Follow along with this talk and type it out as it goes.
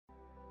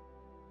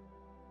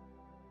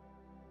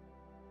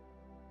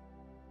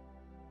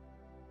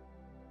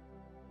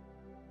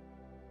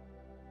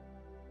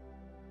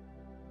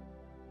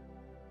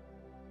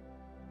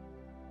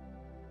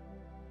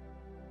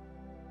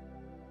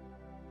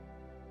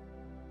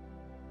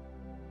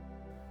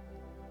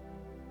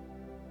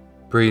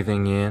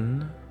Breathing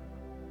in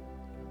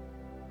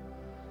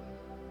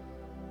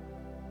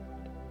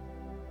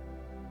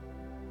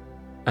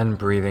and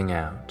breathing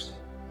out.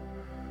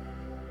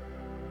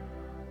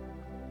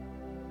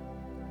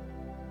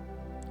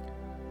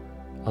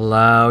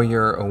 Allow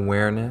your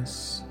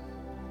awareness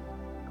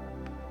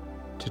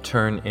to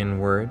turn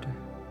inward,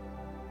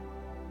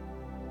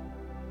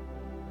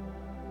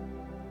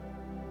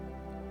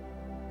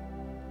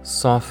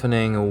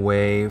 softening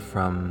away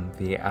from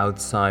the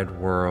outside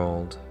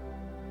world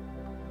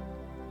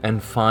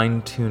and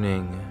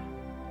fine-tuning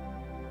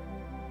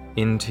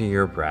into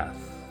your breath.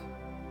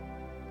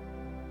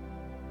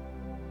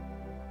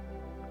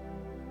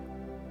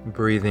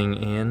 Breathing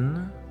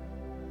in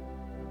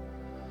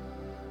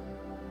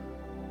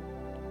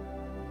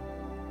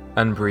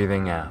and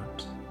breathing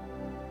out.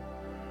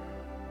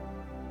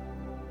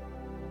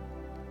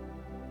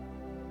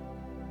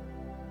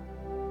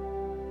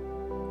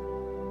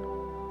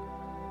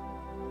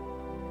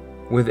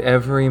 With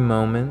every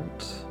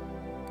moment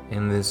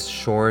in this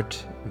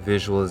short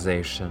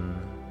visualization,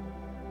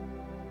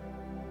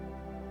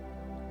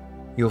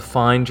 you'll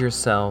find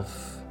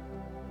yourself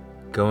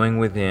going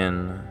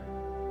within,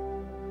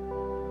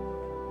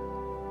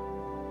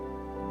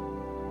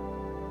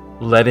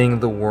 letting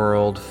the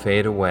world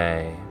fade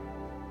away,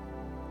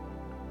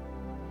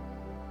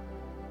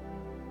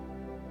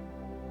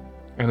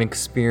 and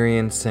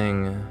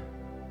experiencing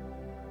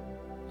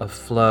a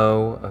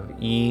flow of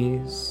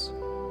ease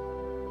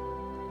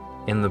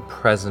in the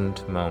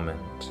present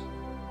moment.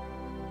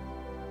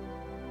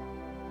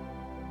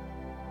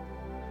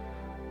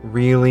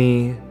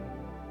 Really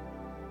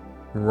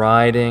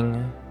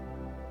riding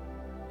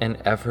and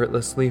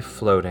effortlessly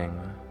floating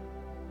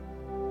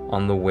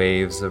on the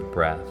waves of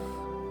breath.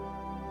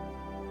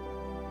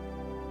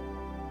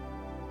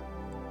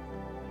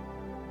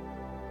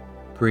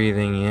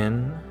 Breathing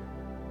in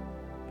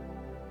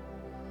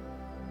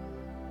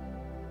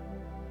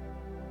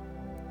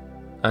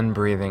and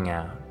breathing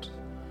out.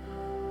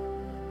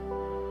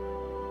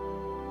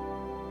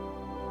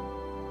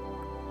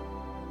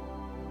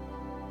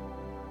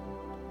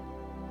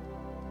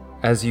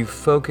 As you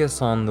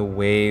focus on the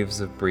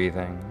waves of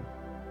breathing,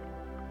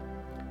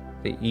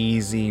 the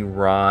easy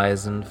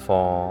rise and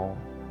fall,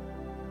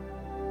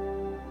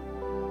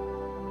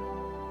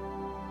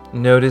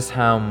 notice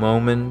how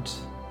moment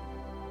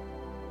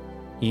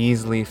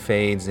easily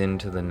fades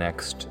into the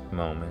next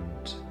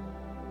moment.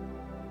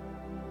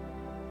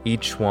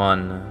 Each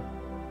one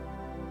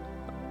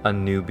a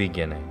new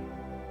beginning.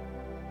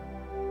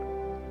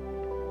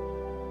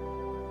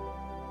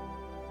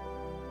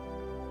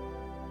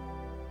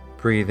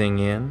 Breathing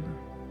in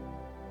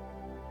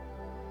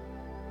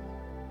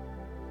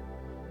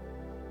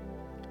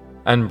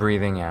and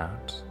breathing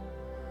out.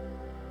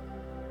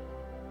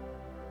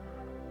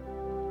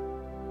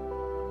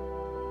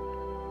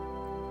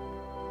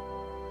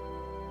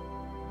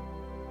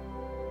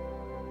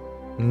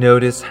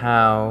 Notice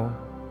how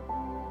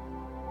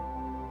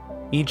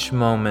each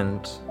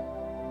moment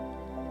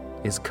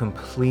is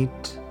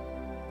complete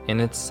in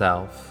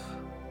itself.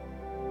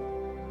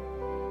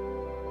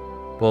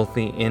 Both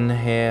the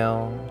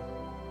inhale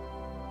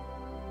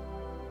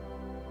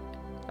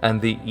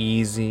and the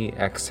easy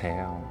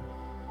exhale.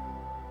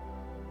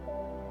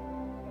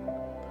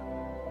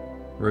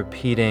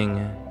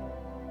 Repeating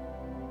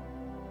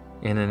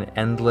in an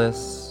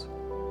endless,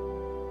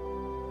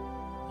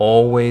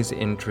 always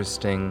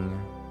interesting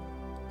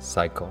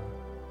cycle.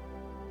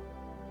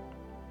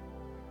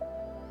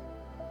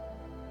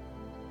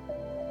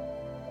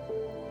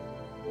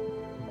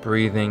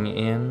 Breathing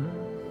in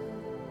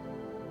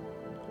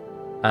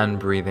and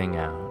breathing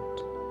out.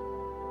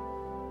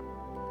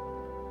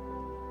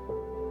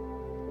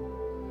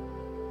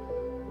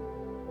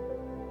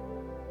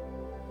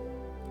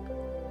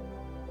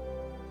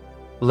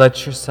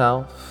 Let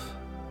yourself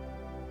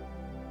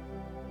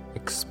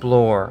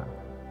explore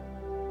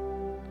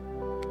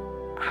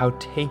how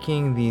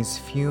taking these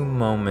few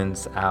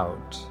moments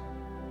out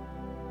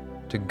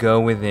to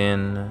go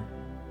within,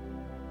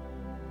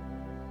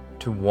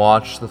 to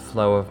watch the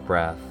flow of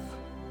breath,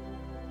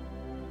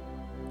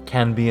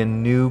 can be a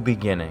new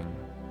beginning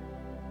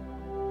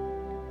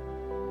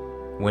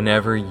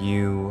whenever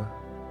you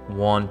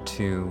want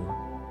to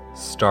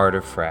start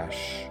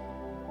afresh.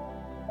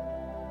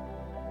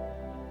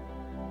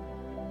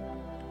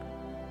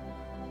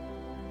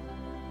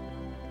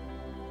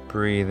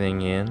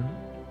 Breathing in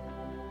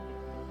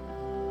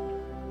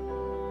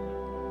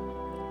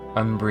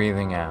and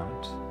breathing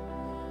out.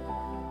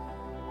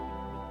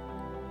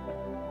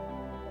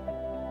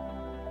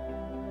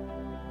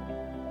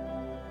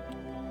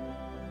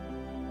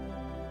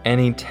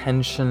 Any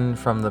tension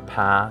from the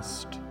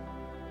past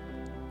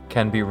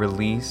can be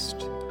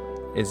released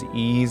as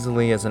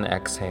easily as an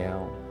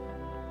exhale.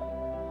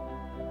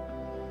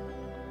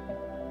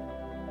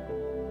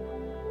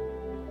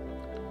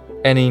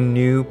 Any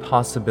new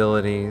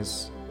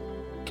possibilities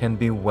can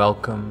be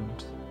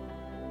welcomed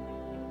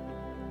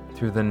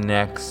through the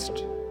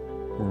next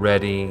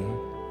ready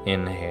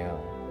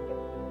inhale.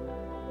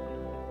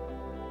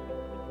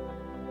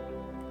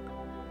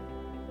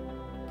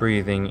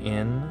 Breathing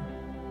in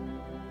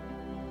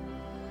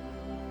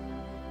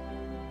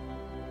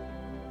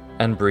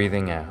and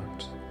breathing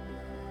out.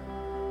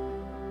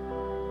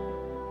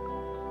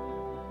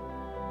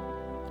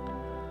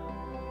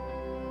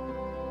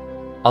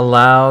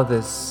 Allow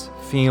this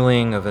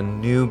feeling of a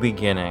new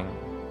beginning,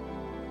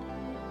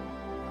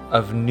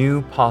 of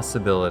new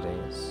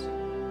possibilities,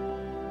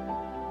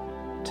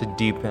 to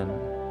deepen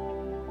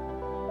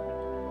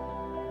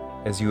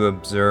as you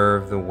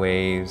observe the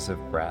waves of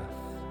breath.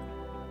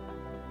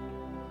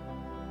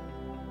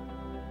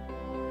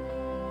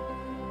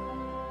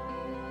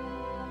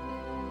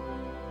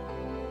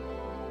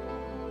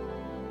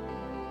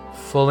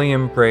 Fully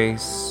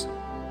embrace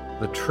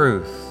the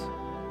truth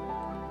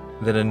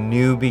that a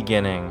new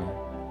beginning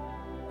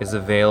is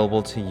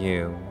available to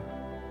you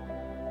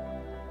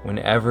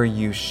whenever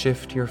you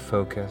shift your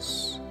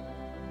focus,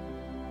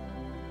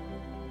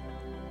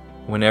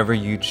 whenever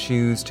you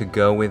choose to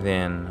go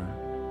within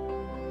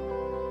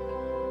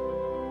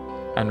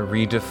and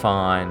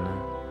redefine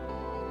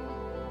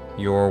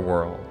your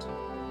world.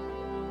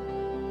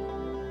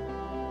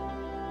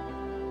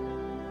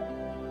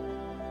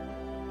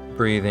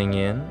 Breathing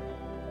in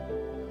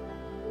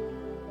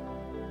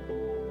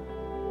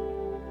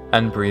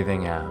and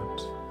breathing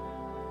out.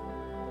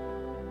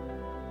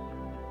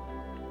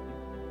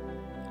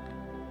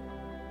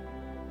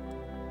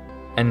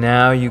 And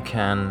now you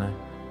can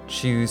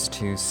choose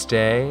to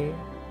stay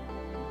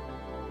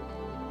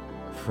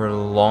for a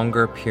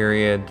longer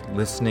period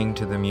listening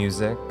to the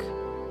music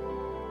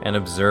and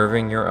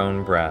observing your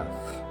own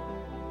breath.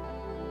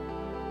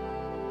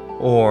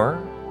 Or,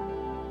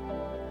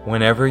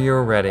 whenever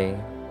you're ready,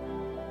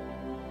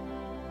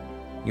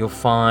 you'll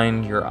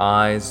find your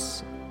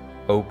eyes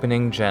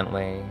opening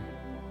gently,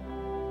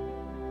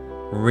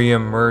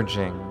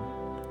 re-emerging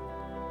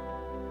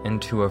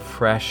into a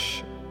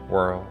fresh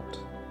world,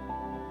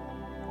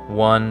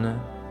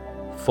 one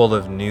full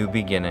of new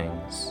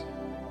beginnings,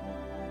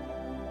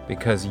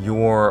 because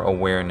your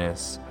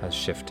awareness has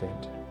shifted.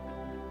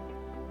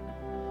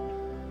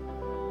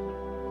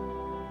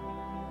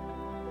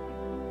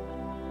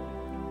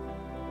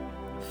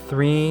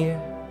 Three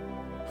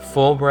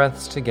full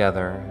breaths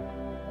together,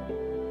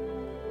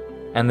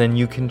 and then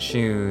you can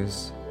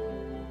choose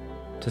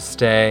to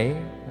stay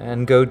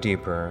and go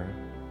deeper,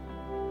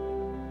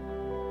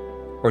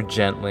 or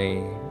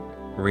gently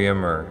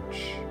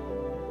re-emerge.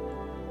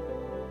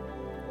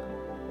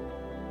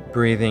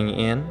 Breathing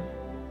in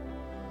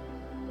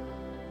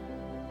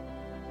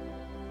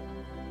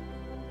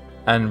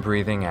and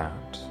breathing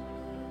out.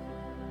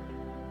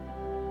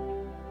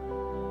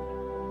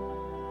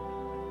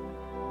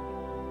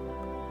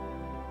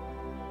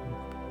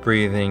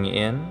 Breathing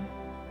in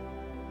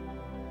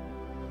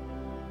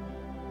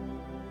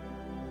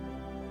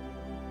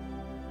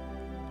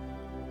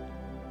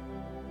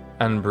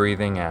and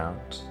breathing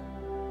out.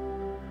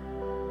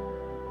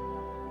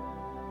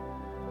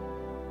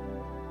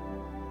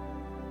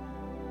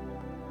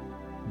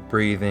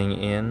 Breathing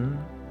in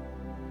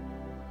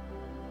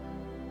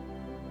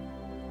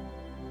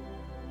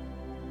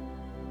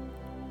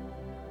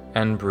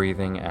and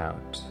breathing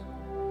out.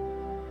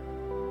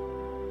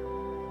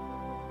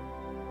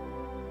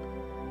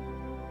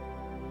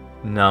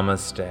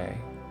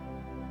 Namaste.